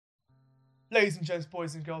Ladies and gents,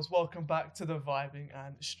 boys and girls, welcome back to the Vibing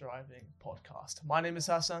and Striving podcast. My name is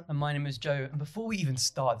Hassan. And my name is Joe. And before we even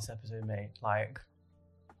start this episode, mate,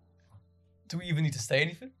 do we even need to say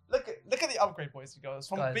anything? Look at the upgrade, boys and girls.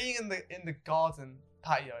 From Guys. being in the garden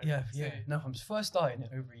patio. Yeah. to- No, from first starting it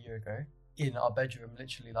over a year ago in our bedroom,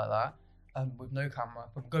 literally like that, with no camera,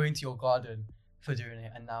 from going to your garden for doing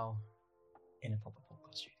it, and now in a proper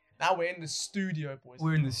podcast studio. Now we're in the studio, boys.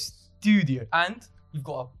 We're and in the girls. studio, and you've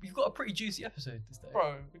got a pretty juicy episode this day.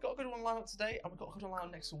 Bro, we got a good one lined up today, and we got a good one lined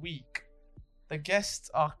up next week. The guests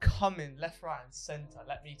are coming left, right, and centre.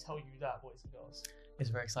 Let me tell you that, boys and girls. It's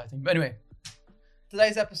very exciting. But anyway,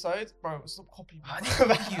 Today's episode, bro, stop copying me. I didn't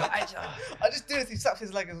copy you, I just do it. He slaps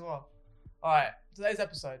his leg as well. All right, today's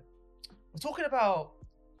episode, we're talking about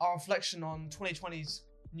our reflection on 2020's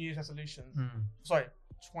New Year's resolutions. Sorry,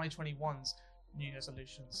 2021's New Year's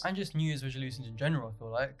resolutions. and just New Year's resolutions in general, I feel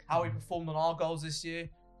like. How we performed on our goals this year,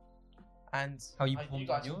 and How you performed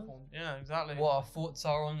on yours? Yeah, exactly. What our thoughts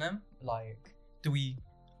are on them. Like, do we...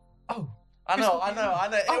 Oh, I know.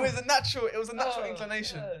 Oh. It was a natural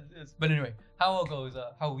inclination. Yes. But anyway, how our goals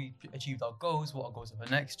are, how we achieved our goals, what our goals are for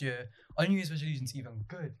next year. Our New Year's resolutions even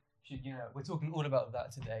good. We're talking all about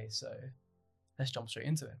that today, so let's jump straight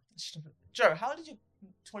into it. Joe, how did your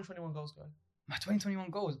 2021 goals go? My 2021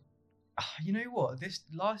 goals. You know what? This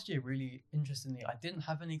last year, really interestingly, I didn't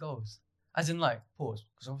have any goals. As in, pause,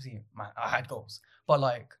 because obviously, man, I had goals. But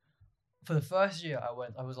for the first year, I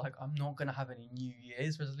was like, I'm not gonna have any New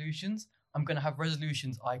Year's resolutions. I'm gonna have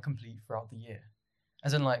resolutions I complete throughout the year.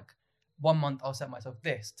 As in, 1 month I'll set myself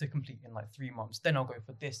this to complete in 3 months. Then I'll go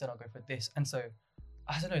for this. Then I'll go for this. And so,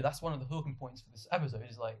 I don't know. That's one of the talking points for this episode.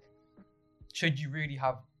 Is should you really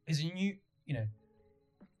have? Is a new,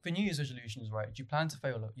 for New Year's resolutions, right? Do you plan to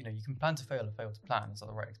fail? You can plan to fail or fail to plan. Is that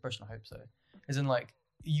the right expression? I hope so. As in,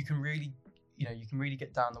 you can really, you can really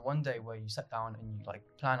get down the one day where you sit down and you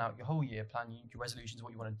plan out your whole year, plan your resolutions,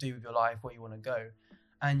 what you want to do with your life, where you want to go,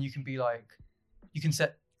 and you can be you can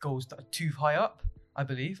set goals that are too high up, I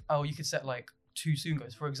believe, or you could set too soon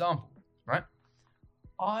goals. For example, right?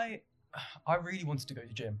 I really wanted to go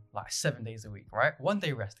to gym 7 days a week, right? 1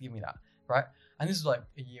 day rest, give me that, right? And this was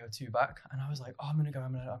a year or two back, and I was like, oh, I'm gonna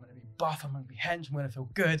be buff, I'm gonna be hench, I'm gonna feel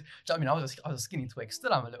good. Do you know what I mean? I was a skinny twig,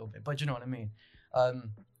 still am a little bit, but do you know what I mean?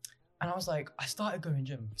 And I was like, I started going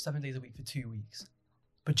gym 7 days a week for 2 weeks,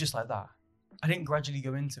 but just like that. I didn't gradually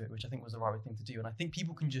go into it, which I think was the right thing to do. And I think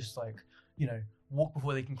people can just walk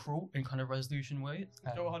before they can crawl in kind of resolution ways.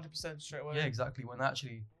 Go 100% straight away. Yeah, exactly. When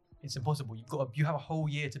actually it's impossible. You have a whole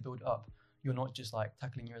year to build it up. You're not just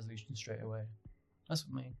tackling your resolution straight away. That's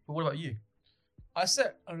for me. But what about you? I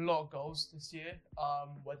set a lot of goals this year,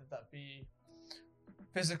 whether that be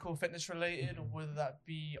physical fitness related, or whether that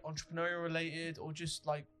be entrepreneurial related, or just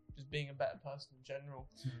being a better person in general.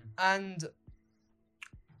 And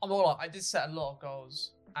I'm not gonna lie, I did set a lot of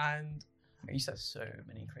goals, and You said so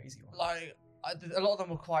many crazy ones. a lot of them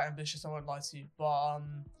were quite ambitious. I won't lie to you, but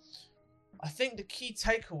I think the key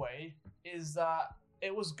takeaway is that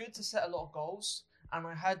it was good to set a lot of goals, and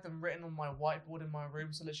I had them written on my whiteboard in my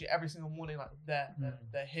room. So literally every single morning,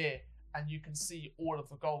 they're here, and you can see all of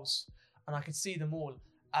the goals, and I could see them all,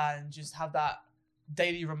 and just have that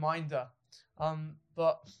daily reminder.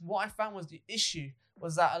 But what I found was the issue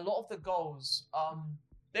was that a lot of the goals,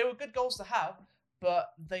 they were good goals to have,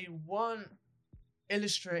 but they weren't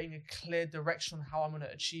illustrating a clear direction on how I'm going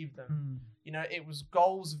to achieve them. It was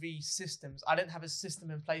goals v systems. I didn't have a system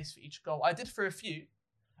in place for each goal. I did for a few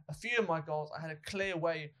of my goals. I had a clear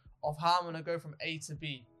way of how I'm going to go from A to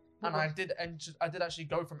B, and I did actually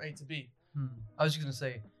go from A to B. I was just gonna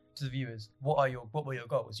say to the viewers, what were your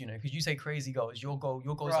goals? Because you say crazy goals. Your goals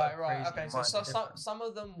Right. are crazy. Okay. and So mine are different. some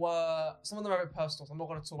of them are a bit personal. So I'm not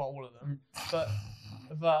going to talk about all of them,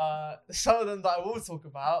 but some of them that I will talk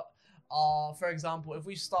about are, for example, if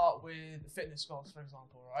we start with fitness goals, for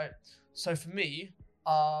example, right? So for me,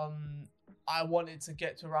 I wanted to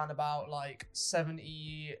get to around about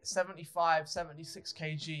 70, 75, 76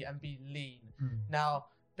 kg and be lean. Now,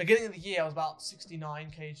 beginning of the year, I was about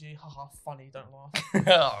 69 kg. Haha, funny, don't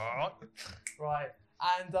laugh. Right.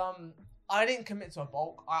 And I didn't commit to a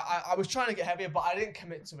bulk. I was trying to get heavier, but I didn't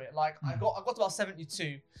commit to it. I got to about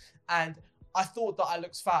 72, and I thought that I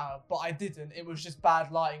looked fatter, but I didn't. It was just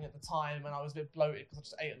bad lighting at the time, and I was a bit bloated because I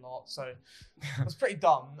just ate a lot. So it was pretty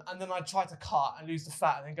dumb. And then I tried to cut and lose the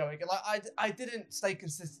fat and then go again. I didn't stay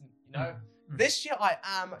consistent, This year I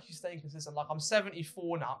am actually staying consistent. I'm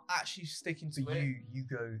 74 now, actually sticking to But it. you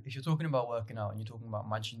go, if you're talking about working out and you're talking about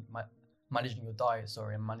managing your diet,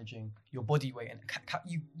 sorry, and managing your body weight, and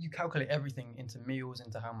you calculate everything into meals,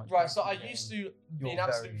 into how much. Right, so weight I you're used gaining. to be an You're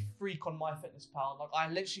absolute very- freak on MyFitnessPal. Like I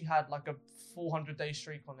literally had like a 400-day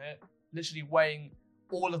streak on it, literally weighing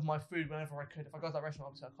all of my food whenever I could. If I go to that restaurant,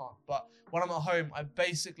 obviously I can't. But when I'm at home, I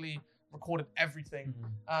basically recorded everything.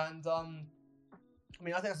 Mhm. And I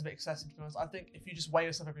mean, I think that's a bit excessive to be honest. I think if you just weigh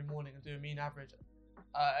yourself every morning and do a mean average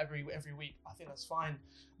every week, I think that's fine.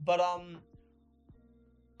 But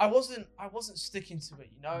I wasn't sticking to it.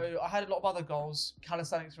 You know, I had a lot of other goals,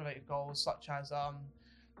 calisthenics related goals, such as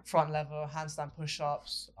front lever, handstand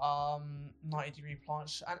push-ups, 90-degree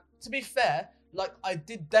planche. And to be fair, like I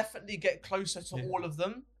did definitely get closer to Yeah. all of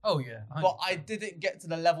them, Oh yeah, but I 100%. didn't get to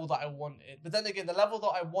the level that I wanted. But then again, the level that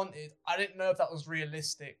I wanted, I didn't know if that was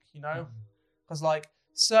realistic, you know? Mhm. Because like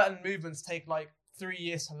certain movements take like 3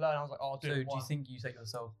 years to learn. I was like, oh, I'll do So it in do you one. think you set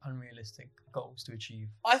yourself unrealistic goals to achieve?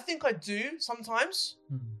 I think I do sometimes.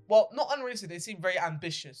 Mhm. Well, not unrealistic. They seem very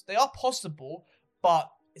ambitious. They are possible, but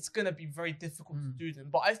it's gonna be very difficult to do them.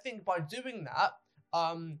 But I think by doing that,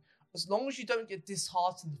 as long as you don't get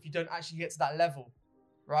disheartened if you don't actually get to that level,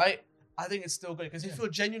 right? I think it's still good because if Yeah. you're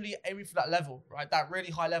genuinely aiming for that level, right, that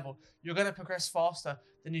really high level, you're gonna progress faster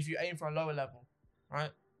than if you aim for a lower level,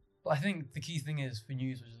 right? But I think the key thing is for New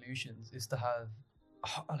Year's resolutions is to have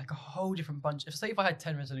like a whole different bunch. If I had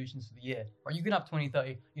 10 resolutions for the year, right, you can have 20,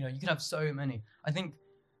 30, you know, you can have so many. I think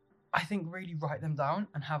really write them down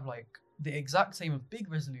and have like the exact same of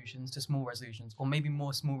big resolutions to small resolutions, or maybe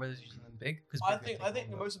more small resolutions than big. Because I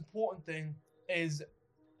think the most important thing is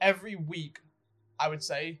every week, I would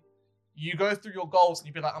say, you go through your goals and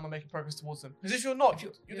you be like, I'm gonna make progress towards them. Because if you're not,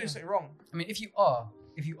 you're doing something wrong. I mean, if you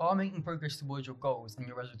are making progress towards your goals and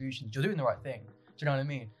your resolutions, you're doing the right thing. Do you know what I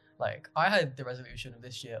mean? Like, I had the resolution of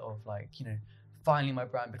this year of like, you know, finally my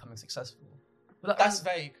brand becoming successful. But That's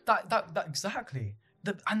vague. That exactly.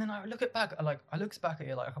 And then I looked back at it like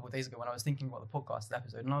a couple of days ago when I was thinking about the podcast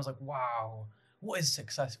episode, and I was like, wow, what is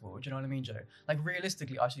successful? Do you know what I mean, Joe? Like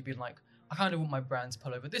realistically, I should be like, I kind of want my brand to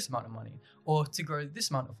pull over this amount of money, or to grow this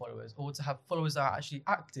amount of followers, or to have followers that are actually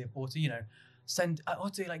active, or to, you know, or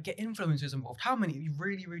to like get influencers involved. How many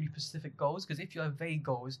really, really specific goals? Because if you have vague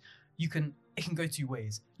goals, it can go two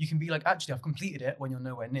ways. You can be like, actually, I've completed it when you're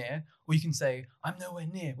nowhere near, or you can say, I'm nowhere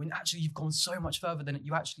near, when actually you've gone so much further than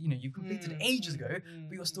you actually, you know, you completed it ages ago,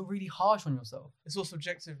 but you're still really harsh on yourself. It's all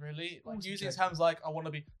subjective, really. Like All using subjective. terms like, I want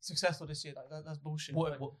to be successful this year, that's bullshit.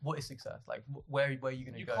 Like, What is success? Like, where are you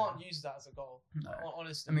going to you go? can't use that as a goal. No.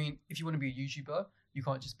 Honestly. I mean, if you want to be a YouTuber, you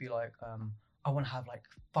can't just be like, I want to have like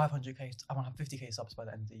 500k, I want to have 50k subs by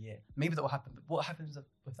the end of the year. Maybe that will happen, but what happens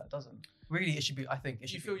if that doesn't? Really, it should be, I think it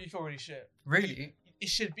should you feel really shit. Really? It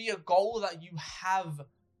should be a goal that you have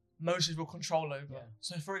most of your control over. Yeah.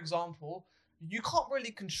 So, for example, you can't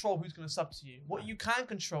really control who's going to sub to you. What you can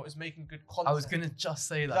control is making good content. I was going to just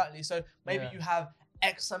say that. Exactly. So maybe Yeah. you have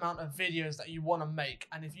X amount of videos that you want to make,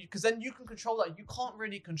 and because then you can control that. You can't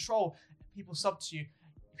really control if people sub to you,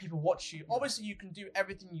 if people watch you. Obviously, you can do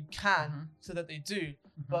everything you can Mhm. so that they do, Mhm.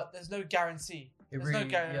 but there's no guarantee. There's really, no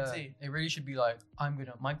guarantee. It really should be like,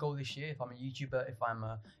 my goal this year, if I'm a YouTuber, if I'm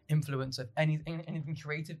a influencer, anything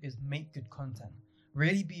creative, is make good content.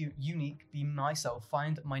 Really be unique, be myself,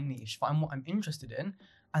 find my niche, find what I'm interested in,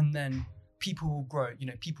 and then people will grow. You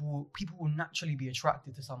know, people will naturally be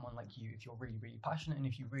attracted to someone like you if you're really, really passionate, and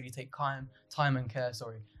if you really take time and care,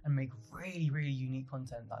 and make really, really unique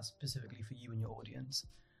content that's specifically for you and your audience.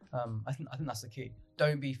 I think that's the key.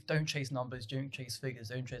 Don't chase numbers, don't chase figures,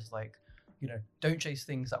 don't chase don't chase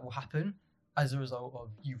things that will happen as a result of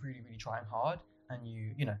you really, really trying hard and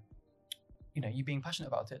you being passionate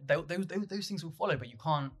about it. Those things will follow, but you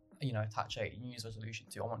can't, attach a New Year's resolution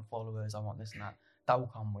to, I want followers, I want this and that. That will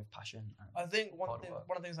come with passion. I think one hard of work.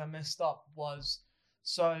 the things I messed up was,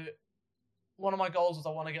 so one of my goals was I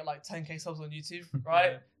want to get like 10k subs on YouTube,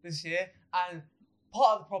 right, Yeah. this year. And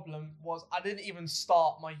part of the problem was I didn't even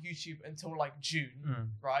start my YouTube until like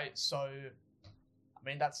June, right? So, I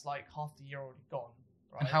mean, that's like half the year already gone,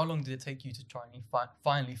 right? And how long did it take you to try and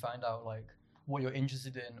finally find out like what you're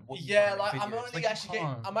interested in? What you Yeah, wanna like make I'm videos? only Like, you actually getting,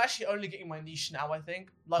 can't. I'm actually only getting my niche now. I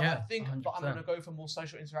think, like, Yeah, I think that I'm 100%. gonna go for more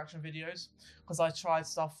social interaction videos because I tried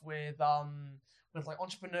stuff with like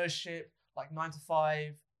entrepreneurship, like 9 to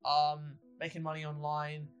 5, making money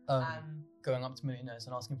online, and Going up to millionaires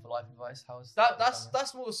and asking for life advice.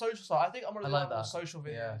 that's more the social side. I think I'm gonna I do like more that. social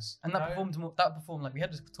videos. Yeah. And that performed like, we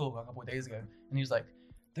had this talk a couple of days ago, and he was like,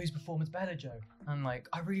 those perform better, Joe. And like,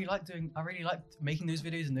 I really liked making those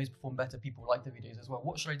videos, and those perform better. People like the videos as well.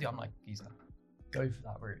 What should I do? I'm like, geezer, go for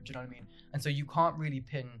that route. Do you know what I mean? And so you can't really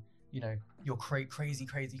pin, your crazy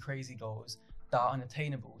goals that are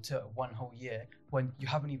unattainable to 1 whole year when you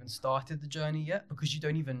haven't even started the journey yet, because you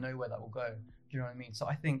don't even know where that will go. Do you know what I mean? So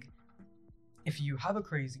I think if you have a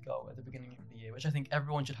crazy goal at the beginning of the year, which I think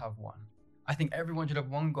everyone should have one. I think everyone should have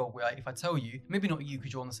one goal where, like, if I tell you, maybe not you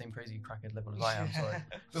because you're on the same crazy crackhead level as I am, sorry.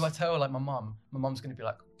 But if I tell like my mom's gonna be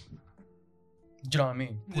like, do you know what I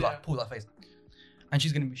mean? Pull that face. And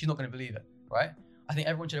she's not gonna believe it, right? I think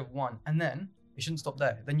everyone should have one, and then it shouldn't stop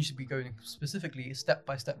there. Then you should be going specifically step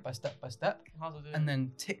by step, and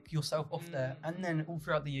then tick yourself off there, and then all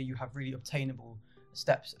throughout the year you have really obtainable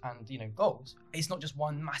steps and, you know, goals. It's not just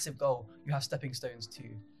one massive goal. You have stepping stones to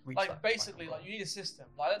reach like that basically goal. like you need a system.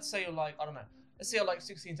 Like let's say you're like, I don't know, let's say you're like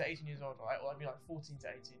 16 to 18 years old, right? Or maybe like 14 to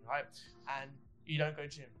 18, right? And you don't go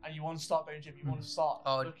gym and you want to start going gym, you want to start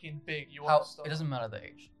looking big, you want to start. It doesn't matter the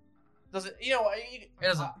age. Does it? You know what? It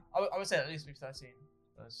doesn't. I would say at least be 13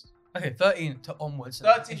 first. Okay, 13 to onwards.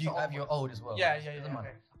 13 if you to have your old as well. Yeah, doesn't matter.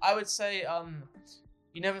 okay. I would say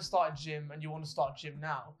you never started gym and you want to start gym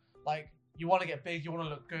now. Like you want to get big, you want to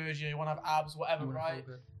look good, you know, you want to have abs, whatever, right?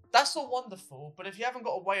 That's all wonderful, but if you haven't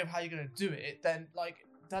got a way of how you're gonna do it, then like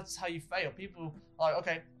that's how you fail. People are like,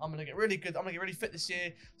 okay, I'm gonna get really good, I'm gonna get really fit this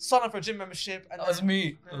year, sign up for a gym membership, and that was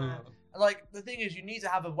me. Like the thing is, you need to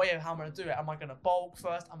have a way of how I'm gonna do it. Am I gonna bulk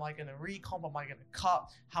first? Am I gonna recomp? Am I gonna cut?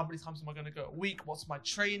 How many times am I gonna go a week? What's my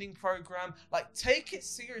training program? Like, take it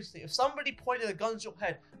seriously. If somebody pointed a gun to your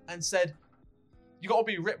head and said, you gotta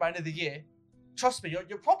be ripped by the end of the year, trust me,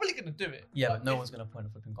 you're probably gonna do it. Yeah, but no one's gonna point a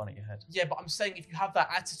flipping gun at your head. Yeah, but I'm saying if you have that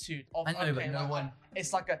attitude of, I know, okay, but no one.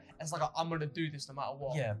 It's like a I'm gonna do this no matter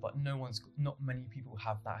what. Yeah, but not many people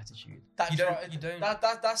have that attitude. That you drive, don't.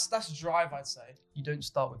 That's drive, I'd say. You don't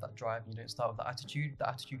start with that drive. You don't start with that attitude. That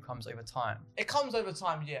attitude comes over time. It comes over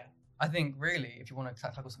time, yeah. I think really, if you want to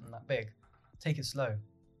tackle something that big, take it slow.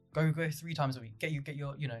 Go 3 times a week. Get your get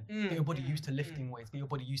your body used to lifting weights. Get your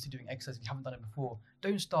body used to doing exercise if you haven't done it before.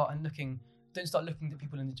 Don't start looking at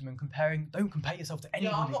people in the gym and comparing. Don't compare yourself to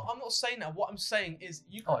anybody. Yeah, I'm not saying that. What I'm saying is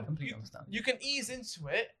I completely understand. You can ease into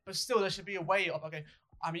it, but still there should be a way of, okay,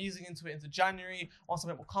 I'm easing into it into January, once I'm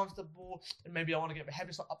a bit more comfortable, and maybe I want to get a bit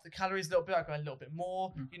heavy, so up the calories a little bit, I go a little bit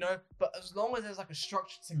more, you know, but as long as there's like a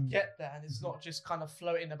structure to get there and it's not just kind of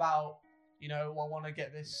floating about, you know, I want to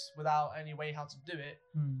get this without any way how to do it.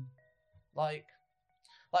 Like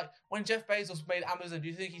when Jeff Bezos made Amazon, do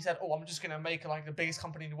you think he said, "Oh, I'm just gonna make like the biggest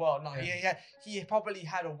company in the world"? No, he probably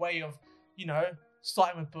had a way of, you know,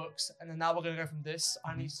 starting with books, and then now we're gonna go from this.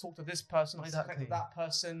 I need to talk to this person. I need to connect with that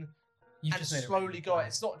person, and just slowly go.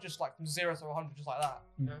 It's not just like from 0 to 100, just like that.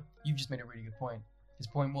 You know? You've just made a really good point. His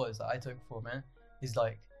point was that I took for man is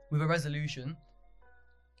like with a resolution,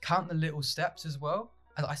 count the little steps as well.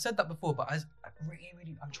 And I said that before, but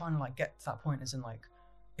I'm trying to like get to that point. As in like,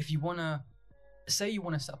 if you wanna. Say you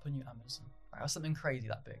want to set up a new Amazon, right, or something crazy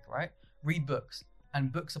that big, right? Read books,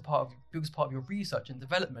 and books are part of your research and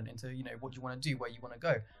development into, you know, what you want to do, where you want to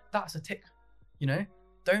go. That's a tick, you know.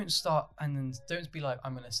 Don't start and then don't be like,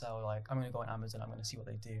 I'm gonna sell, like I'm gonna go on Amazon, I'm gonna see what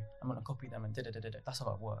they do, I'm gonna copy them and da. That's a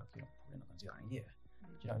lot of work. You're probably not gonna do that in a year.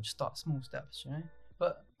 You know, just start small steps, you know.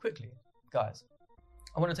 But quickly, guys,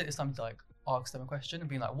 I want to take this time to like ask them a question and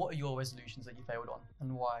be like, what are your resolutions that you failed on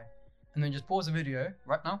and why? And then just pause the video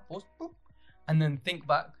right now, pause, boop. And then think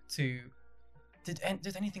back to, did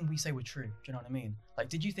anything we say were true? Do you know what I mean? Like,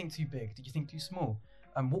 did you think too big? Did you think too small?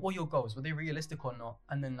 What were your goals? Were they realistic or not?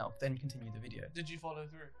 And then continue the video. Did you follow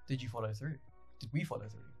through? Did you follow through? Did we follow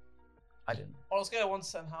through? I didn't. On a scale of 1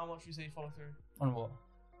 to 10, how much would you say you follow through? On what?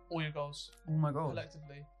 All your goals. All my goals.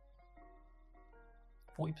 Collectively.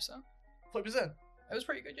 40%. 40%. It was a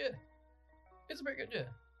pretty good year. It's a pretty good year.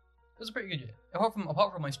 It was a pretty good year. Apart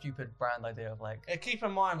from my stupid brand idea of like. Yeah, keep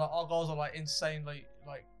in mind, like our goals are like insanely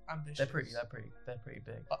like ambitious. They're pretty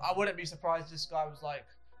big. But I wouldn't be surprised if this guy was like,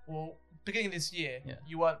 well, beginning of this year,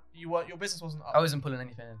 you weren't, your business wasn't up. I wasn't pulling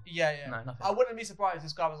anything in. Yeah. No, nothing. I wouldn't be surprised if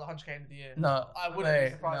this guy was 100k in the year. No. I wouldn't be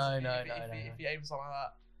surprised if he aimed for something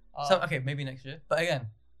like that. So okay, maybe next year. But again,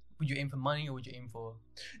 would you aim for money or would you aim for?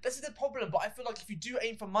 This is the problem. But I feel like if you do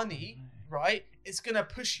aim for money, right, it's gonna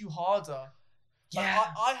push you harder. Yeah.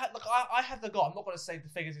 Like, I had the goal. I'm not gonna say the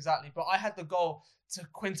figures exactly, but I had the goal to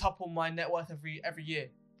quintuple my net worth every year,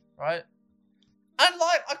 right? And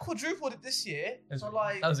like I quadrupled it this year. So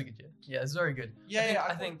like that was a good year. Yeah, it's very good. Yeah,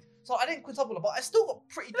 I think. So I didn't quintuple it, but I still got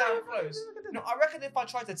pretty damn close. You know, I reckon if I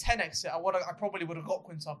tried to 10x it, I probably would have got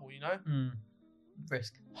quintuple. You know.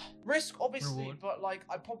 Risk, obviously, reward. But like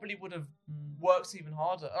I probably would have worked even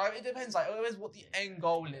harder. It depends. Like always, what the end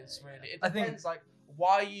goal is really. It depends. Like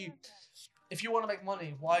why you. If you want to make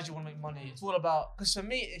money, why do you want to make money? It's all about, because for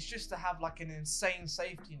me, it's just to have like an insane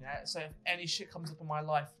safety net. So if any shit comes up in my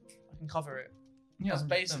life, I can cover it. Yeah, That's 100%.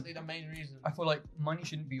 basically the main reason. I feel like money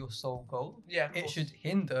shouldn't be your sole goal. Yeah, of It course. should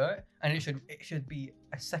hinder, and it should be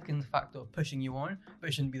a second factor of pushing you on, but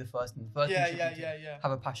it shouldn't be the first thing. The first Yeah, thing should be to yeah.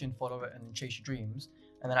 have a passion, follow it, and then chase your dreams,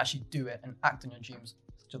 and then actually do it and act on your dreams.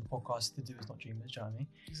 To the podcast, to do is not dreamers, do you know what I mean?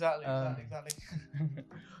 Exactly.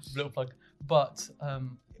 Little plug. But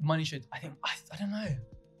money should, I think, I don't know.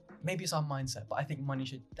 Maybe it's our mindset, but I think money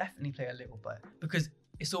should definitely play a little bit because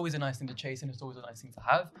it's always a nice thing to chase and it's always a nice thing to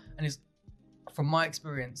have. And it's, from my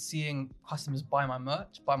experience, seeing customers buy my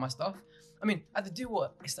merch, buy my stuff. I mean, at the do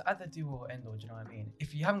what, it's the at the do or end all, do you know what I mean?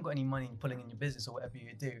 If you haven't got any money pulling in your business or whatever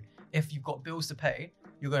you do, if you've got bills to pay,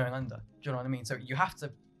 you're going under. Do you know what I mean? So you have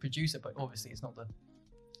to produce it, but obviously it's not the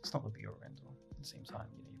be all end all. At the same time,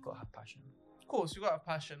 you know, you've got to have passion. Of course, you got to have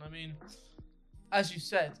passion. I mean, as you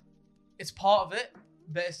said, it's part of it,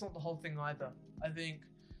 but it's not the whole thing either. I think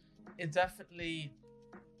it definitely,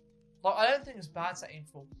 like, I don't think it's bad to aim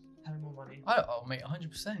for having more money. Oh, mate,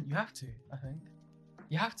 100%. You have to, I think.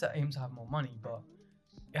 You have to aim to have more money, but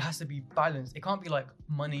it has to be balanced. It can't be like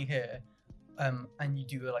money here, and you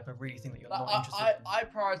do like a really thing that you're not interested in. I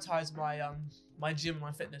prioritize my gym and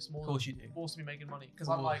my fitness more. Of course you do. Force me making money because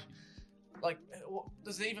I'm like,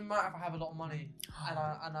 does it even matter if I have a lot of money and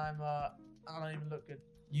I don't even look good?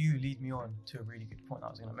 You lead me on to a really good point that I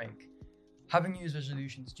was going to make. Having New Year's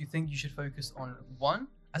resolutions, do you think you should focus on one,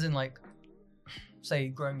 as in like, say,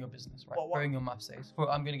 growing your business, right? What? Growing your math saves.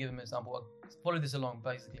 I'm going to give them an example. I'll follow this along,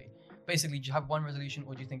 basically. Basically, do you have one resolution,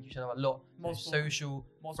 or do you think you should have a lot? Multiple. Social,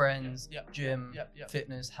 Multiple, friends, yeah, gym, yeah.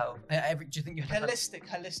 fitness, health. Do you think you have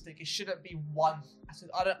Holistic. It shouldn't be one. I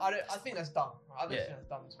think that's dumb. Right? I think that's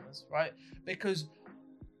dumb to us, right? Because,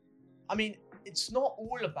 I mean, it's not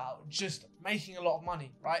all about just making a lot of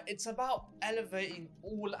money, right? It's about elevating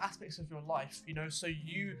all aspects of your life, you know, so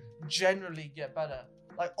you generally get better.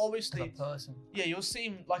 Like, obviously, as a person? Yeah, you'll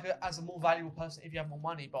seem like as a more valuable person if you have more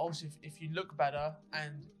money, but also if you look better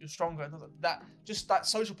and you're stronger, and that just that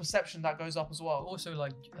social perception that goes up as well. Also,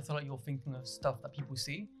 like, I feel like you're thinking of stuff that people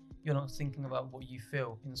see. You're not thinking about what you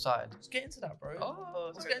feel inside. Let's get into that, bro.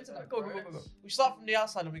 Let's get into that. Go. We start from the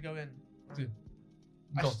outside and we go in. Good.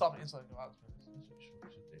 I Go. should start from the inside and go out.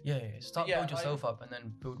 Yeah. Start Yeah, build yourself up and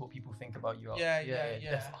then build what people think about you up.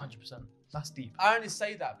 Yeah. 100%. That's deep. I only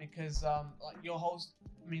say that because like your whole,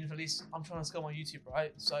 I mean, at least I'm trying to scale my YouTube,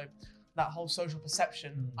 right? So that whole social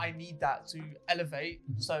perception, I need that to elevate,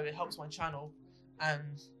 so it helps my channel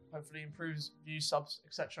and hopefully improves views, subs,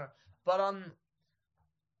 etc. But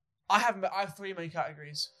I have three main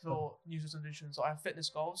categories for New Year's resolutions. So I have fitness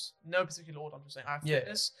goals, no particular order. I'm just saying I have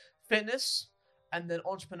fitness, and then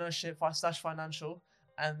entrepreneurship / financial,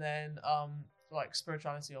 and then like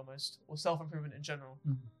spirituality almost, or self-improvement in general,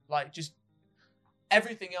 like just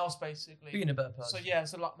everything else basically. Being a better person.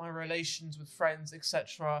 So like my relations with friends,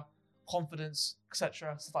 etc., confidence,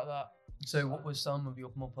 etc., stuff like that. So what was some of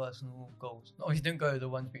your more personal goals? Oh, you didn't go the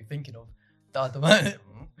ones we're thinking of. The other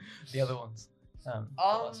ones.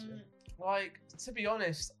 Like, to be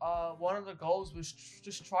honest, one of the goals was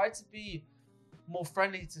just try to be more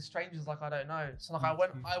friendly to strangers like I don't know. So like I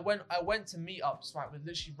went to meetups, right, with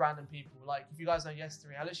literally random people. Like, if you guys know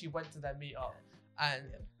Yesterday, I literally went to their meetup and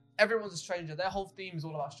everyone's a stranger. Their whole theme is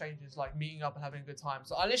all about strangers, like meeting up and having a good time.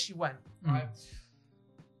 So I literally went, right?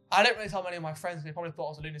 I didn't really tell many of my friends. They probably thought I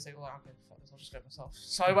was a lunatic. I was like, okay, fuck this, I'll just go myself.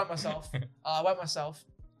 So I went myself.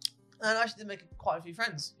 And I actually did make quite a few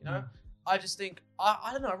friends, you know? I just think, I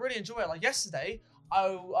don't know, I really enjoy it. Like yesterday,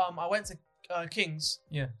 I went to King's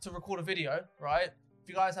to record a video, right? If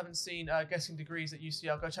you guys haven't seen Guessing Degrees at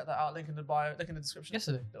UCL, go check that out. Link in the bio, link in the description.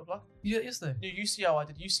 Yesterday? Little plug. Yesterday? No, UCL I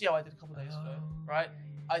did a couple of days ago, right?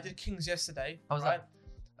 I did King's yesterday. How was that?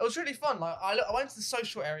 It was really fun. Like I went to the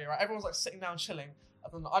social area, right? Everyone's like sitting down chilling.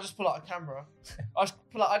 And then I just pull out a camera. I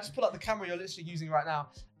just pull out the camera you're literally using right now,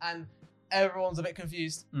 and everyone's a bit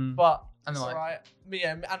confused. But it's alright. Me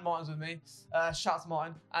and Martin's with me. Shout out to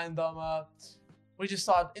Martin. And we just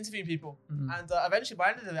started interviewing people. And eventually,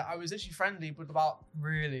 by the end of it, I was literally friendly with about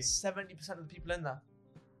 70% of the people in there.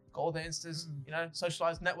 Got all their Instas, you know,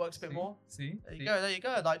 socialized, networks a bit more. There you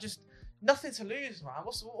go. Like, just nothing to lose, man.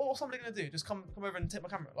 What's somebody gonna do? Just come over and take my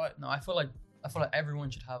camera? Like, no, I feel like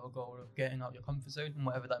everyone should have a goal of getting out your comfort zone, and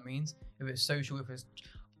whatever that means. If it's social,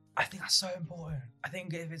 I think that's so important. I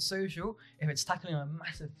think if it's social, if it's tackling a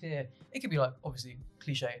massive fear, it could be like, obviously,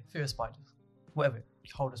 cliche, fear of spiders. Whatever,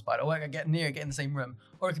 hold a spider, or get near it, get in the same room.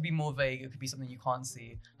 Or it could be more vague, it could be something you can't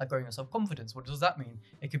see, like growing your self-confidence. What does that mean?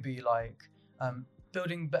 It could be like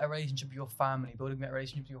building better relationship with your family, building better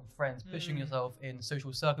relationship with your friends, pushing yourself in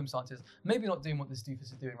social circumstances, maybe not doing what this doofus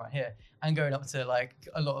is doing right here, and going up to like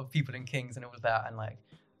a lot of people in Kings and all of that, and like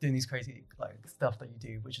doing these crazy like stuff that you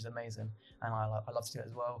do, which is amazing, and I love to do it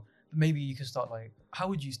as well. But maybe you could start like, how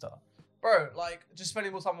would you start? Bro, like just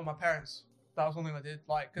spending more time with my parents. That was one thing I did.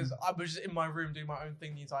 Like, because I was just in my room doing my own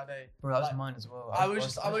thing the entire day. Bro, that was Like, mine as well. I was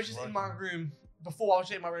just in my room. Before I was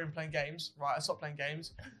just in my room playing games. Right, I stopped playing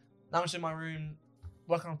games. Now I'm just in my room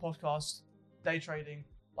working on a podcast, day trading,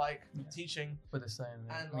 like teaching. We're the same.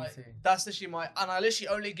 Yeah. And Me like too. that's literally and I literally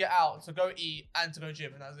only get out to go eat and to go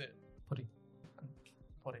gym, and that's it. Potty.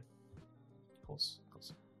 Of course.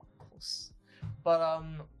 But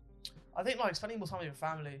I think like spending more time with your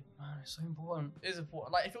family Man, it's so important. is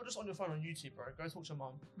important. Like if you're just on your phone on YouTube, bro, go talk to your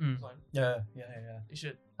mom. Like, Yeah. you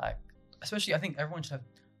should. Like, especially, I think everyone should have.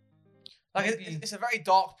 Like Maybe- it's a very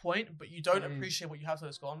dark point, but you don't It is. appreciate what you have till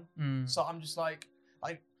it's gone. Mm. So I'm just like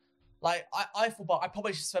I feel bad. I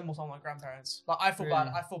probably should spend more time with my grandparents. Like I feel Really?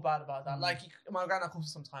 bad. I feel bad about that. Mm. Like my granddad calls me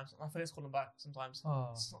sometimes, and I forget to call him back sometimes. Oh,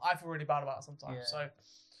 So I feel really bad about it sometimes. Yeah. So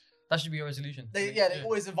that should be your resolution. they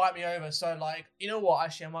always invite me over. So like you know what?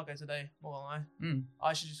 Actually, I might go today. Not gonna lie. Mm.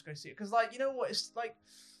 I should just go see it because like you know what? It's like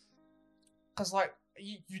because like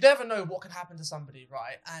you never know what can happen to somebody,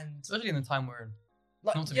 right? And Especially in the time we're in.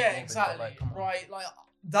 like Not to be yeah, morbid, but, exactly, like, come on. right? Like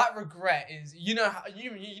that regret is you know how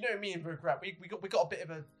you know me and regret. We got a bit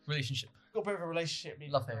of a Relationship. relationship. Me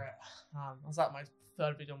and Love hate. regret. I was at my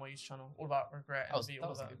third video on my YouTube channel, all about regret. That was, envy, that all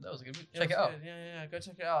was a about- good. That was a good. Yeah, Check it it's out. good. Yeah, go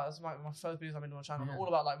check it out. That's my first videos I made on my channel. Yeah. All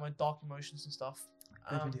about like my dark emotions and stuff.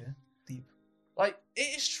 Good video. Deep. Like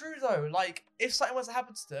it is true though. Like if something was to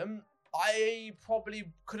happen to them, I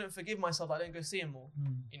probably couldn't forgive myself that I didn't go see him more.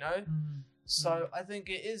 You know. Mm. So I think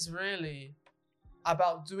it is really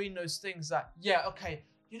about doing those things that okay,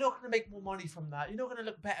 you're not gonna make more money from that. You're not gonna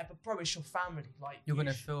look better, but bro, it's your family. Like You're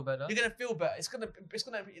gonna feel better. you're gonna feel better. It's gonna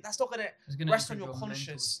that's not gonna It's gonna rest on improve your mental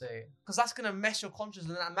conscience. state. because that's gonna mess your conscience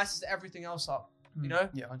and that messes everything else up. You Mm. know?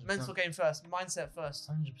 Yeah, 100%. Mental game first, mindset first.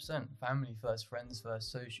 100%. Family first, friends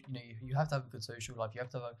first. Social. You know, you have to have a good social life. You have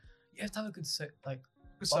to have a good like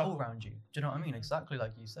Good bubble circle. around you. Do you know what I mean? Exactly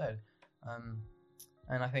like you said.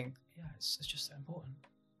 And I think it's just so important.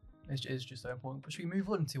 It's just so important. But should we move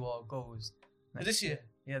on to our goals? For this year?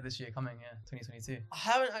 Yeah, this year coming. Yeah, 2022. I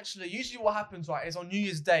haven't actually. Usually, what happens right is on New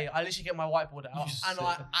Year's Day, I literally get my whiteboard out You just and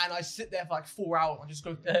sit I sit there for like 4 hours and just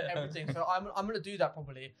go through everything. So I'm gonna do that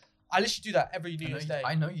probably. I literally do that every New Year's Day.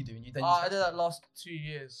 I know you do. And you then. I did that last 2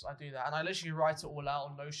 years. I do that, and I literally write it all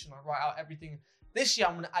out on Notion. I write out everything. This year,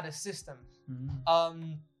 I'm gonna add a system.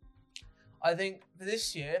 Mm. I think for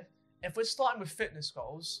this year, if we're starting with fitness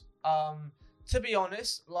goals, to be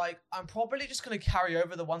honest, like I'm probably just gonna carry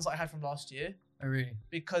over the ones that I had from last year Oh really?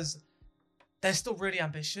 because they're still really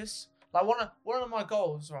ambitious. Like one of my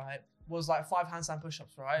goals, right, was like 5 handstand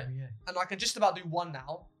push-ups, right? Oh yeah. And I can just about do one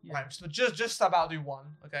now, Yeah. right? Just about do one,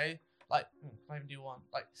 okay? Like, can't even do one.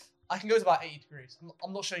 Like, I can go to about 80 degrees.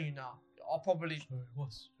 I'm not showing you now. I'll probably Sorry,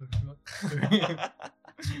 what's?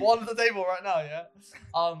 one on the table right now, yeah.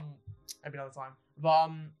 Maybe another time. But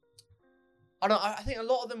I don't. I think a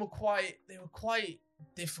lot of them were quite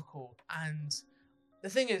difficult, and the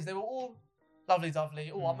thing is, they were all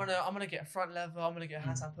lovely. Oh, I'm gonna get a front lever. I'm gonna get a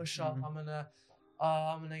handstand push up. Mhm.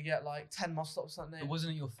 I'm gonna get like 10 muscle ups something. But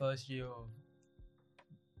wasn't it your first year of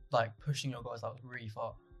like pushing your goals out really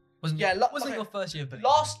far? Wasn't Yeah, wasn't it okay. your first year? But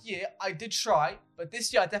Last year I did try, but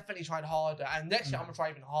this year I definitely tried harder, and next year I'm gonna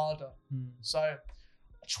try even harder. So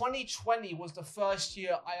 2020 was the first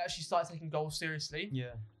year I actually started taking goals seriously.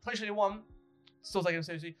 Yeah. 2021, still taking them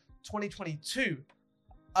seriously. 2022,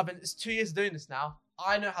 it's 2 years doing this now.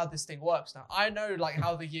 I know how this thing works now. I know like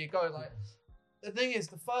how the year goes. Like the thing is,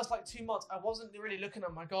 the first like 2 months, I wasn't really looking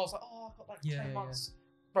at my goals. Like, oh, I've got like Yeah, 10 months,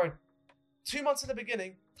 bro. 2 months in the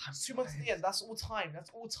beginning, 2 months at the end. That's all time. That's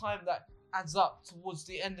all time that adds up towards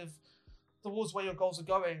the end of towards where your goals are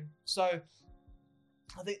going. So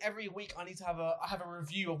I think every week I need to have a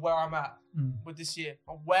review of where I'm at with this year.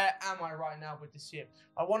 Where am I right now with this year?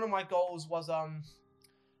 One of my goals was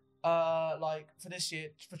like for this year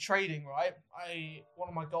for trading, right? One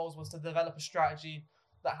of my goals was to develop a strategy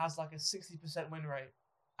that has like a 60% win rate,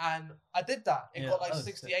 and I did that. It got like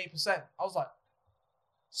 68%. I was like,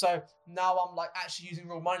 so now I'm like actually using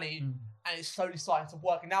real money, and it's slowly starting to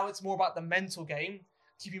work. And now it's more about the mental game,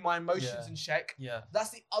 keeping my emotions in check. Yeah.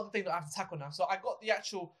 That's the other thing that I have to tackle now. So I got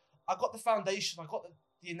the foundation, I got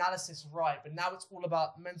the analysis right, but now it's all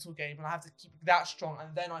about mental game, and I have to keep that strong,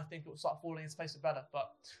 and then I think it will start falling into place better.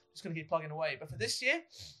 But I'm just gonna keep plugging away. But for this year,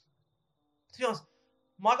 to be honest,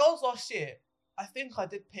 my goals last year, I think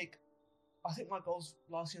my goals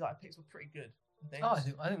last year that I picked were pretty good. Oh, I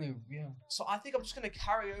think they, yeah. So I think I'm just gonna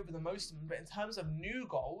carry over the most of them. But in terms of new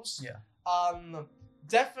goals, Yeah.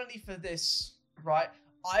 definitely for this, right?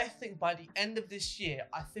 I think by the end of this year,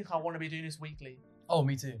 I think I want to be doing this weekly. Oh,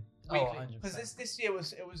 me too. Weekly. Oh, 100%. Because this year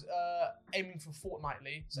was aiming for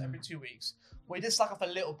fortnightly, so every Mm. 2 weeks. We did slack off a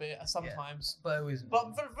little bit sometimes. But it was.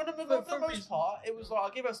 But for the most part, it was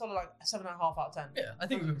like, I give it a solid like 7.5 out of 10. Yeah, I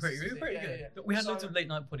think we were pretty Yeah, good. yeah. We had So- loads of late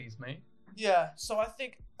night poddies, mate. Yeah, so I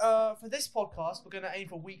think for this podcast, we're going to aim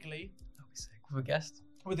for weekly That was sick. With a guest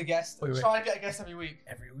with a guest. Wait. Try and get a guest every week.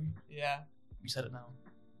 every week. Yeah, You said it now.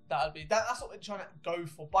 that's what we're trying to go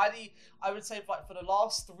for. I would say like for the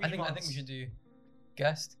last 3 I think months. we should do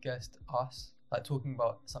guest, us, like talking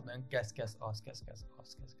about something. Guest, us, guest, us.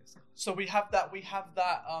 So we have that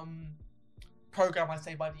program. I'd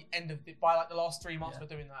say by the last 3 months Yeah. we're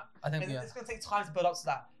doing that. I think And yeah. it's gonna take time to build up to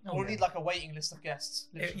that. Oh, We'll yeah. need like a waiting list of guests.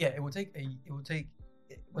 literally. It will take.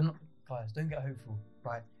 We're not guys. Don't get hopeful,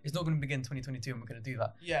 right? It's not going to begin 2022, and we're going to do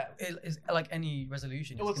that. Yeah. It's like any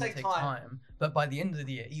resolution. It will It's going to take take time. time. But by the end of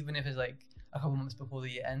the year, even if it's like a couple months before the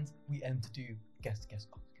year ends, we aim to do guest, us, guest,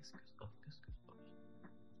 us.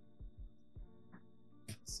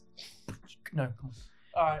 No, come on.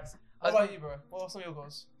 All right. I What about you, bro? What are some of your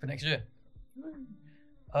goals? For next year.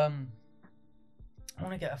 I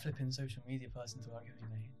want to get a flipping social media person to work with me,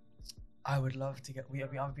 mate. I would love to get.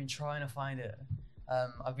 I've been trying to find it.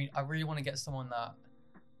 I really want to get someone that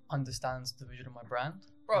understands the vision of my brand.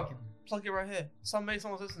 Bro, We can- plug it right here. Someone's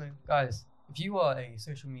listening. guys, if you are a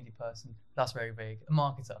social media person, that's very vague. A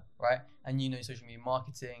marketer, right? And you know social media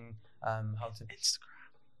marketing, how to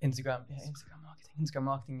Instagram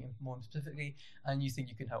marketing more specifically, and you think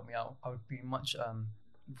you can help me out, I would be much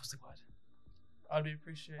what's the word? I'd be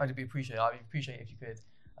appreciated. I'd appreciate it if you could.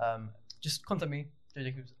 Just contact me, Joe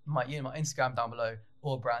Jacobs, my Instagram down below,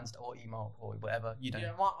 or brands, or email, or whatever. You know.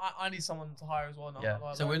 Yeah, I need someone to hire as well now. Yeah.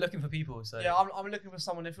 Like, So we're looking for people. So yeah, I'm looking for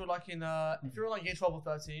someone. If you're like if you're in like year 12 or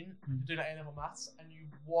 13, Mm. you're doing like A-level maths, and you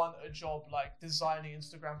want a job like designing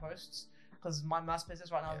Instagram posts, because my maths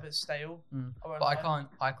business right now is a bit stale. Mm. I won't But lie.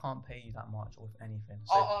 I can't pay you that much or anything.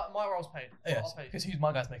 So My role's paid. yes, I'll pay you. because who's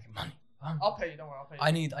my guy's making money? I'll pay you. Don't worry, I'll pay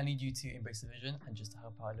you. I need you to embrace the vision and just to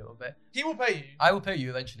help out a little bit. He will pay you. I will pay you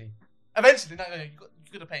eventually. Eventually, no, you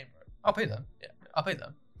gotta pay him, bro. I'll pay them. Yeah. I'll pay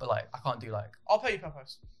them. But like, I can't do like, I'll pay you per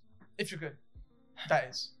post. If you're good. That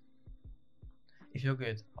is. if you're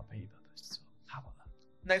good, I'll pay you per post as well. How about that?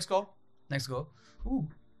 Next goal. Next goal. Ooh.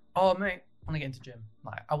 Oh mate, I want to get into gym.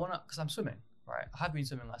 Like I wanna, cause I'm swimming. Right. I have been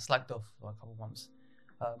swimming. I slacked off for a couple of months.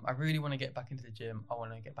 I really want to get back into the gym. I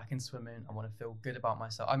want to get back into swimming. I want to feel good about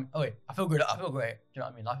myself. I feel good. I feel great. Do you know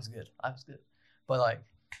what I mean? Life is good. But like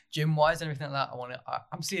gym wise and everything like that,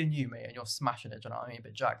 I'm seeing you, mate, and you're smashing it. Do you know what I mean? A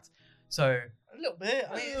bit jacked. So A little bit.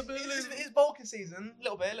 I mean, it's bulking season. A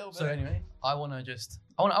little bit. So anyway, I want to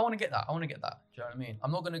get that. I want to get that. Do you know what I mean?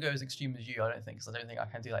 I'm not going to go as extreme as you, I don't think, because I don't think I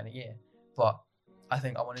can do that in a year. But I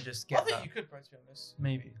think I want to just get I think that. you could, bro, to be honest.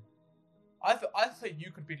 Maybe. I think you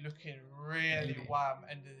could be looking really Maybe. wham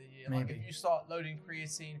end of the year. Like Maybe. if you start loading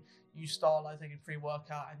creatine, you start like taking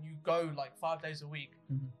pre-workout, and you go like 5 days a week,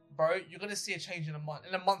 Mhm. bro, you're gonna see a change in a month.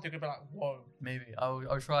 In a month, you're gonna be like, whoa. Maybe.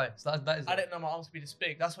 I'll try. So that is I it. didn't know my arms would be this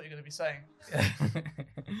big. That's what you're gonna be saying.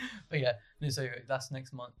 But yeah, no, so that's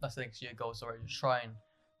next month. That's the next year goal. Sorry, just try and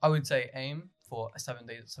I would say aim for 7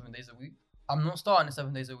 days a week. I'm not starting at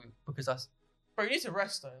 7 days a week because that's Bro, you need to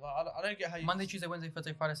rest though. Like I don't get how you. Monday, Tuesday, Wednesday,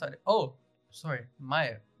 Thursday, Friday, Saturday. Oh, sorry,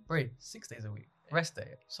 my brain. 6 days a week. Rest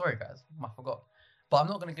day. Sorry guys, I forgot. But I'm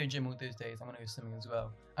not gonna go gym all those days. I'm gonna go swimming as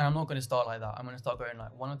well, and I'm not gonna start like that. I'm gonna start going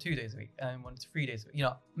like 1 or 2 days a week, and 1 to 3 days a week. You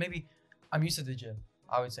know, maybe I'm used to the gym.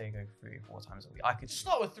 I would say go 3 or 4 times a week. I could Just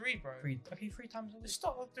start with 3, bro. 3. Okay, 3 times a week. Just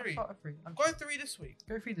start with 3. Start at 3. I'm going 3 this week.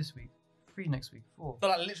 Go 3 this week. 3 next week. 4. No,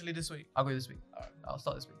 like literally this week. I'll go this week. Alright. I'll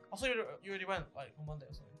start this week. I saw you already went like on Monday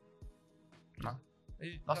or something. No.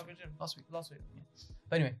 You Last don't go gym? Last week. Last week.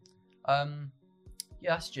 But anyway,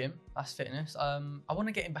 yeah, that's gym. That's fitness. I want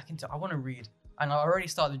to get back into. I want to read, and I already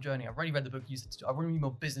started the journey. I've already read the book you said to do. I want to read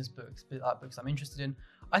more business books, books I'm interested in.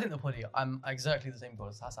 I think the poddy. I'm exactly the same goal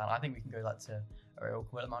as Hassan. I think we can go that to a real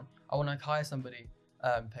cool amount. I want to hire somebody,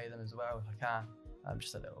 pay them as well if I can,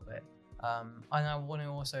 just a little bit. And I want to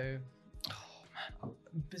also. Oh man,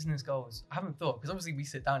 business goals. I haven't thought because obviously we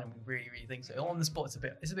sit down and we really think so. On the spot,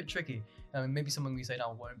 it's a bit tricky. Maybe something we say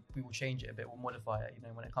now we will change it a bit, we'll modify it.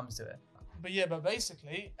 When it comes to it. But yeah, but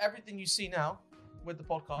basically everything you see now with the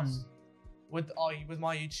podcast, with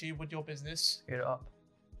my YouTube, with your business, Get it up,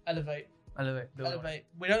 elevate. build it up. Elevate.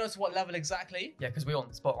 We don't know to what level exactly, Yeah, because we're on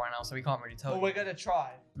the spot right now, so we can't really tell. but you. we're gonna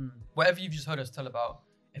try. Whatever you've just heard us tell about,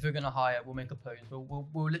 if we're gonna hire, we'll make a post. We'll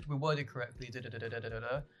word it correctly.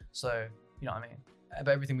 So you know what I mean. But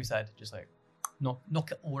everything we said, just like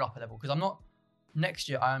knock it all up a level. Because next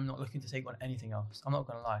year, I'm not looking to take on anything else. I'm not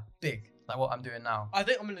gonna lie. Big, like what I'm doing now. I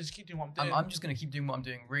think I'm gonna just keep doing what I'm doing. I'm just gonna keep doing what I'm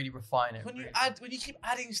doing, really refine it. when you really. when you keep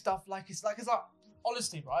adding stuff, like it's like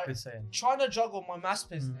honestly, right? Good saying. Trying to juggle my maths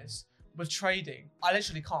business with trading, I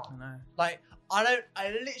literally can't. I know. Like I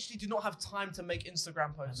literally do not have time to make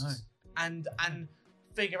Instagram posts and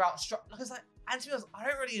figure out like it's like, and to be honest, I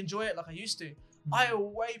don't really enjoy it like I used to. I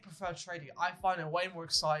way prefer trading. I find it way more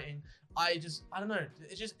exciting. I don't know.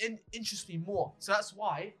 It just interests me more. So that's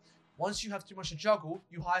why once you have too much to juggle,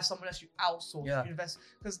 you hire someone else, you outsource, you invest.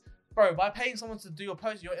 Because, bro, by paying someone to do your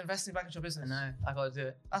post, you're investing back into your business. I know. I gotta do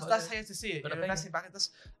it. That's how you have to see it. You're investing back.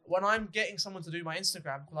 When I'm getting someone to do my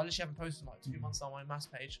Instagram, because I literally haven't posted in like 2 months on my maths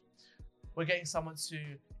page, we're getting someone to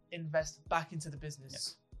invest back into the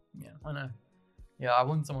business. Yeah, I know. Yeah, I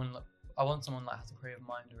want someone that has a creative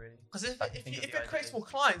mind, really. Because if it creates more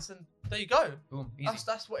clients, then there you go. Boom, easy.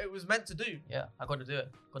 That's what it was meant to do. Yeah, I got to do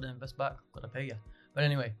it. Got to invest back. Got to pay you. But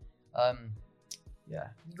anyway, yeah,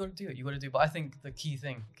 you got to do it. You got to do it. But I think the key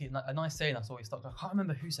thing, a nice saying that's always stuck. I can't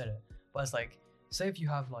remember who said it, but it's like, say if you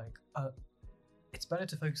have like, it's better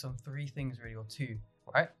to focus on 3 things really, or 2,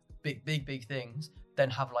 right? Big things, then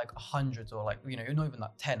have like 100 or like, you know, you're not even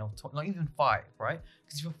like 10 or 20, like even 5, right?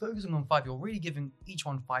 Because if you're focusing on 5, you're really giving each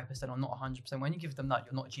one 5% or not 100%. When you give them that,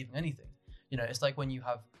 you're not achieving anything. You know, it's like when you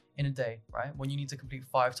have in a day, right? When you need to complete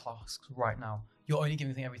 5 tasks right now, you're only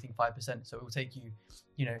giving everything 5%. So it will take you,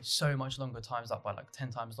 you know, so much longer, times that by like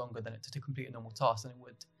 10 times longer than it to complete a normal task than it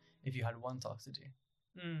would if you had 1 task to do.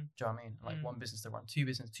 Do you know what I mean? Like 1 business to run, 2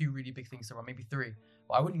 really big things to run, maybe 3.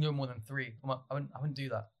 But I wouldn't go more than 3. I wouldn't do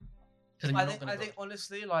that. I think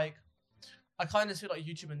honestly, like, I kind of feel like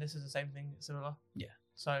YouTube and this is the same thing, similar. Yeah.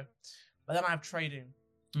 So, but then I have trading.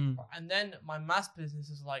 And then my maths business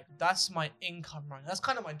is like, that's my income right now. That's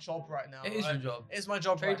kind of my job right now. It is your job. It's my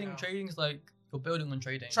job right now. Trading's like, you're building on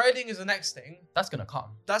trading. Trading is the next thing. That's going to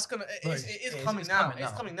come. That's going to, it is coming now.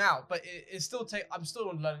 It's coming now. But it's still, I'm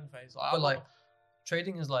still in the learning phase. Like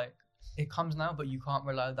trading is like, it comes now, but you can't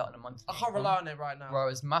rely on that on a monthly. I can't rely on it right now.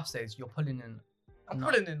 Whereas maths days, you're pulling in. I'm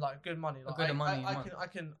putting in like good money. Like, I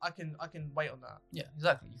can wait on that. Yeah,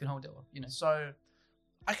 exactly. You can hold it, you know. So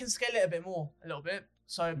I can scale it a little bit.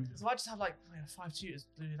 So if I just have like 5 tutors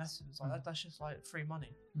doing lessons, like that's just like free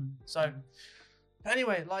money. So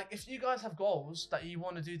anyway, like if you guys have goals that you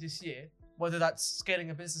want to do this year, whether that's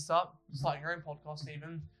scaling a business up, starting your own podcast,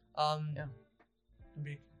 even,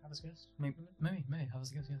 maybe have a guest. Maybe have a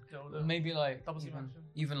guest. Yeah. Maybe like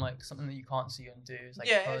even like something that you can't see and do. It's like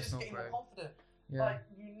personal it's just getting more confident. Yeah. Like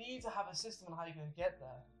you need to have a system on how you're gonna get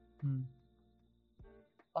there.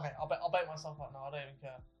 Okay, I'll bait myself out now. I don't even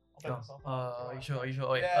care. I'll bait myself out. Are you sure? Wait.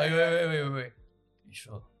 Wait. You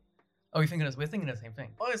sure? Oh, we're thinking of the same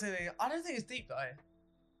thing. Honestly, I don't think it's deep though.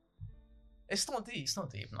 It's not deep. It's not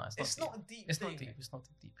deep. No, it's not a deep. It's not deep. It's not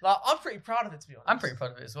deep. Like I'm pretty proud of it, to be honest. I'm pretty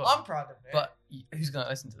proud of it as well. I'm proud of it. But who's gonna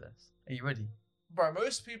listen to this? Are you ready? Bro,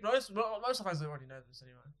 most of my friends already know this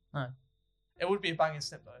anyway. No. It would be a banging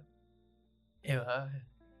snip though. Yeah.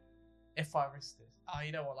 If I risked it.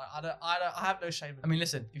 You know what? Like I have no shame. I mean,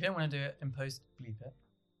 listen. If you don't want to do it in post, bleep it.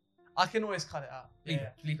 I can always cut it out.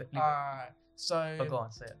 Bleep it. Alright. So. But go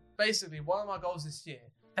on, say it. Basically, one of my goals this year.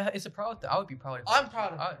 It's a proud. I would be proud of it. I'm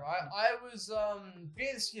proud of it, right? I was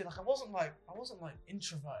being this year, like I wasn't like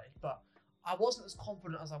introverted, but I wasn't as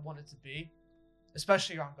confident as I wanted to be,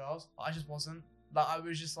 especially around girls. I just wasn't. Like I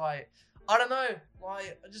was just like, I don't know,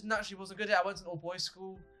 like I just naturally wasn't good at it. I went to an all boys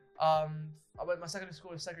school. My secondary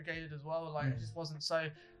school was segregated as well. Like it just wasn't. So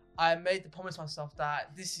I made the promise to myself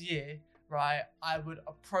that this year, right, I would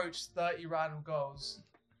approach 30 random girls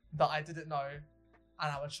that I didn't know,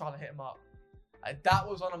 and I would try to hit them up. Like, that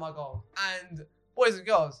was one of my goals. And boys and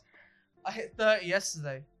girls, I hit 30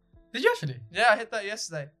 yesterday. Did you actually? Yeah, I hit 30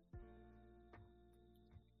 yesterday.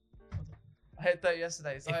 I hit 30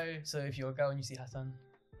 yesterday. So if you're a girl and you see Hassan,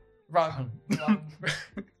 run.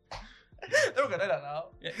 They're all gonna know that now.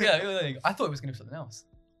 Yeah. I thought it was gonna be something else.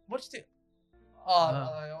 What did you think? No.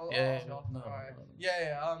 I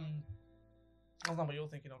don't know what you're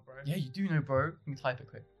thinking of, bro. Yeah, you do know, bro. Let me type it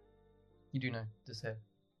quick. You do know. Just here.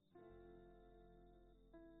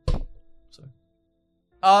 So.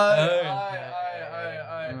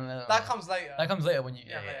 That comes later. That comes later when you.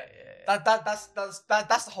 Yeah. That's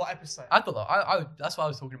the whole episode. I thought that. I that's what I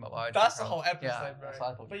was talking about. That's the whole episode, yeah, bro. That's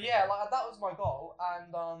what I thought. But yeah, like that was my goal,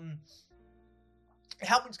 and it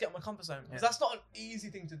helped me to get out my comfort zone because that's not an easy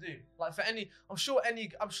thing to do. Like for I'm sure any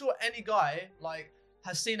guy like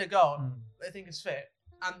has seen a girl they think is fit,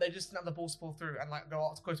 and they just didn't have the balls to pull through and like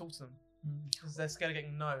go talk to them because they're scared of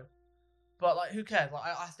getting no. But like, who cares? Like,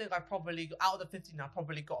 I think I probably out of the 15, I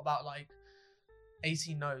probably got about like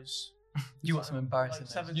 18 no's. You got some embarrassing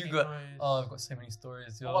like names. 17 You got. no's. Oh, I've got so many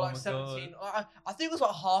stories. I Oh got like my 17. god. I think it was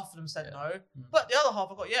like half of them said Yeah. no, Mm. but the other half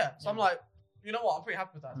I got yeah. So I'm Yeah. like, you know what? I'm pretty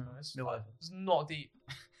happy with that. To be Mm. honest. Yeah, Like, whatever. it's not deep.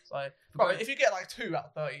 So, For bro, going- if you get like 2 out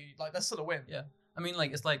of 30, like that's still a win. Yeah. I mean,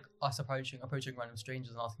 like it's like us approaching random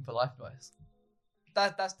strangers and asking for life advice.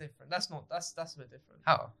 That's different. That's not. That's a bit different.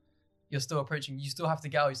 How? You're still approaching. You still have to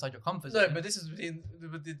get outside your comfort No, zone. but this is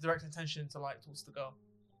with the direct intention to like talk to the girl.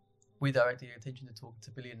 We directed your attention to talk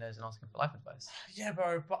to billionaires and asking for life advice. Yeah,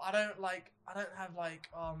 bro, but I don't have like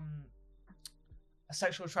a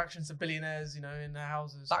sexual attraction to billionaires, you know, in their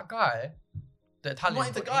houses. That guy, the Italian. not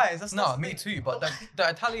into boy- guys. That's no, the me thing. too. But the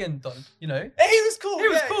Italian don, you know. He was cool. He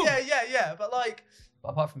was yeah, cool. Yeah. But like, But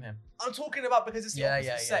apart from him, I'm talking about because it's the Yeah, opposite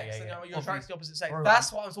yeah, sex. yeah, And, yeah. you're attracted to the opposite sex. Bro,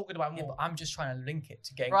 That's what I'm talking about yeah, more. but I'm just trying to link it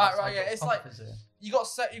to getting Right, outside right, yeah, your it's like- comfort zone. You got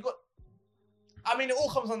set. You got. I mean, it all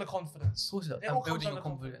comes under confidence. Of course, it does. It And all comes building your under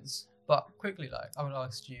confidence. But quickly, like I would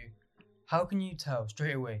ask you, how can you tell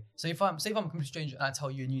straight away? So if I'm a complete stranger and I tell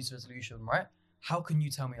you a New Year's resolution, right? How can you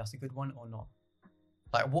tell me that's a good one or not?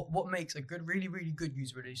 Like what makes a good, really, really good New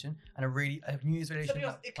Year's resolution and a New Year's To be resolution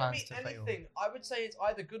honest, that it can plans be to fail? anything. I would say it's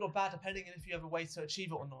either good or bad depending on if you have a way to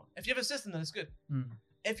achieve it or not. If you have a system, then it's good. Mm.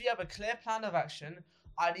 If you have a clear plan of action,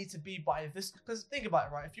 I need to be by this. Because think about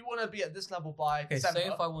it, right? If you want to be at this level by Okay, December, say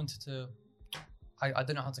if I wanted to, I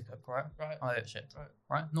don't know how to cook, right? right? I like shit, Right.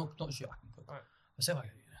 right? Not shit. I can cook. Right. But say if I,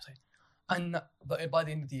 say, and but by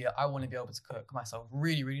the end of the year, I want to be able to cook myself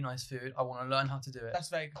really, really nice food. I want to learn how to do it. That's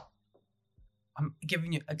vague. I'm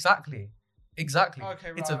giving you exactly. Okay,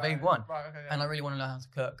 right. It's a vague one. Right, okay. Yeah. And I really want to learn how to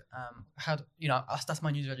cook. That's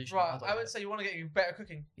my New Year's resolution. Right, How do I do would it? say you want to get better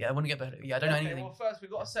cooking. Yeah, I want to get better. Yeah, I don't know Okay, anything. Well, first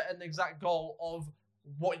we've got to set an exact goal of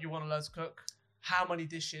what you want to learn to cook, how many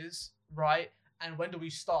dishes, right? And when do we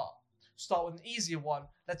start? Start with an easier one.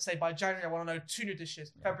 Let's say by January I want to know 2 new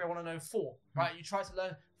dishes. Yeah. February I want to know 4. Right? You try to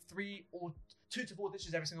learn 3 or 2 to 4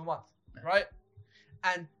 dishes every single month. Yeah. Right?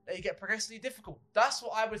 And they get progressively difficult. That's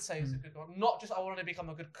what I would say is a good one. Not just I want to become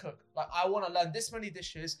a good cook. Like I want to learn this many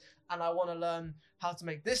dishes, and I want to learn how to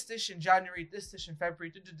make this dish in January, this dish in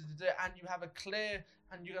February, and you have a clear.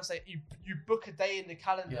 And you're gonna say you book a day in the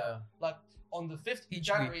calendar. Yeah. Like on the 5th of Each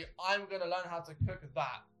January, I'm gonna learn how to cook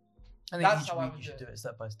that. I think That's each how I week would you should do do it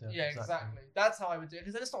step by step. Yeah, exactly. That's how I would do it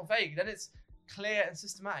because then it's not vague. Then it's clear and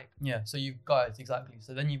systematic. Yeah, so you guys exactly.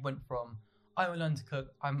 So then you went from I will learn to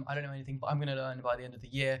cook. I don't know anything, but I'm gonna learn by the end of the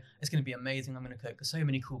year. It's gonna be amazing. I'm gonna cook so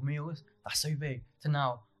many cool meals. That's so big. To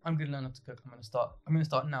now, I'm gonna learn how to cook. I'm gonna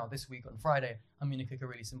start now this week on Friday. I'm gonna cook a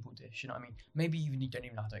really simple dish. You know what I mean? Maybe even you don't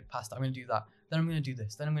even know how to make pasta. I'm gonna do that. Then I'm gonna do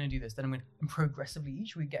this. Then I'm gonna do this. Then I'm progressively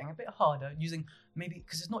each week getting a bit harder. Using maybe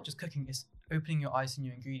because it's not just cooking. It's opening your eyes to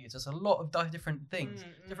new ingredients. There's a lot of different things,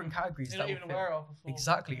 different categories You're that not will even fit. aware of before.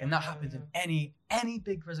 Exactly, and that happens in any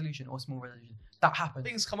big resolution or small resolution. That happens.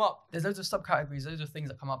 Things come up. There's loads of subcategories, loads of things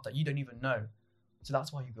that come up that you don't even know. So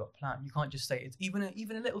that's why you've got a plan. You can't just say it's even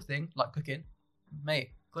a little thing like cooking, mate.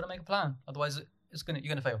 Got to make a plan. Otherwise, you're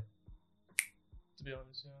gonna fail. To be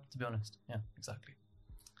honest, yeah. To be honest, yeah, exactly.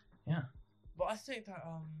 But I think that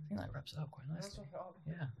I think that wraps it up quite that's nicely. what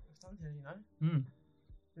Yeah. we've done here. You know, Mm.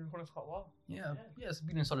 we've been recording for quite a while. Yeah, Yeah. yeah. It's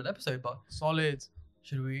been a solid episode, but Solid.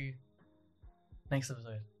 should we? Next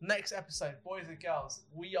episode. Next episode, boys and girls,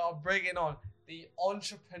 we are bringing on the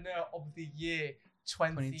Entrepreneur of the Year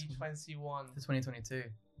 2021. To 2022,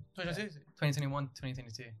 2022? 2021,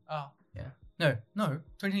 2022. Ah, No,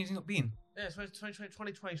 2022 not been. yeah, it's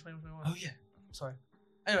 2020, 2021. Oh yeah. Sorry.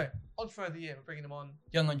 Anyway, Entrepreneur of the Year, we're bringing him on.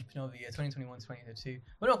 Young Entrepreneur of the Year 2021 2022.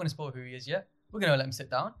 We're not going to spoil who he is yet. We're going to let him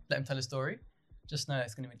sit down, let him tell a story. Just know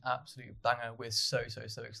it's going to be an absolute banger. We're so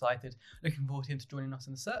excited. Looking forward to him to joining us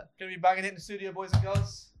in the set. Gonna be banging it in the studio, boys and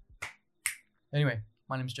girls. Anyway,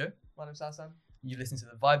 my name's Joe. My name's Hassan. You listen to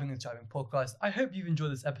the Vibing and Jiving podcast. I hope you've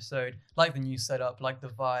enjoyed this episode. Like the new setup, like the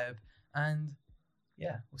vibe. And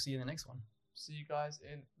yeah, we'll see you in the next one. See you guys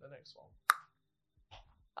in the next one.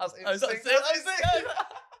 That was Oh, is that insane. it? That was insane.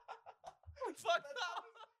 Fuck that.